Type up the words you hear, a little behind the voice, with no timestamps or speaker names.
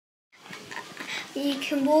You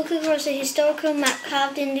can walk across a historical map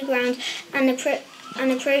carved in the ground and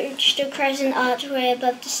approach the crescent archway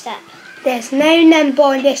above the step. There's no number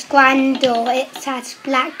on this grand door. It's as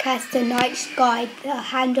black as the night sky. The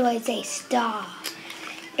handle is a star.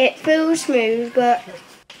 It feels smooth but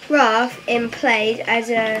rough in place as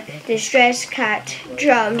a distressed cat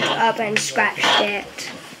jumped up and scratched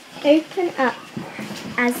it. Open up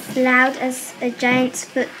as loud as a giant's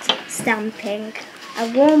foot stamping. A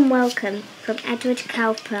warm welcome from Edward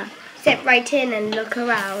Cowper. Step right in and look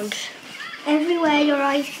around. Everywhere your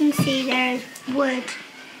eyes can see there is wood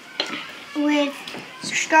with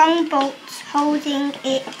strong bolts holding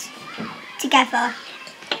it together.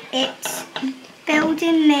 It's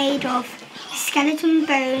building made of skeleton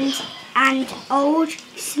bones and old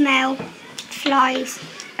smell flies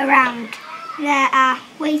around. There are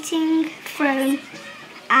waiting throne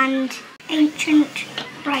and ancient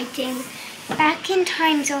writing. Back in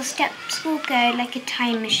time, your steps will go like a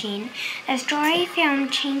time machine, a story film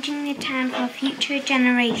changing the town for future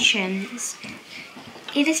generations.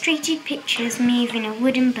 Illustrated pictures move in a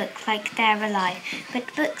wooden book like they're alive,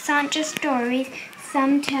 but books aren't just stories,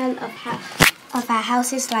 some tell of our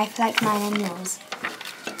house's life like mine and yours.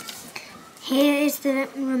 Here is the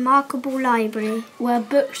remarkable library Where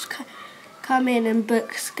books come in and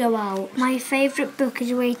books go out. My favourite book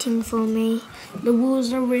is waiting for me. The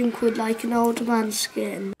walls are wrinkled like an old man's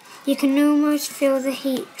skin. You can almost feel the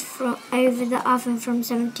heat from over the oven from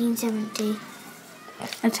 1770.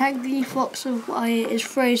 A tiny fox of wire is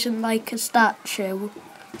frozen like a statue.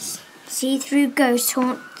 See-through ghosts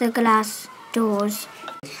haunt the glass doors.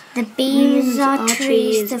 The beams are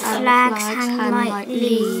trees, the flags hang like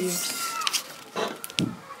leaves.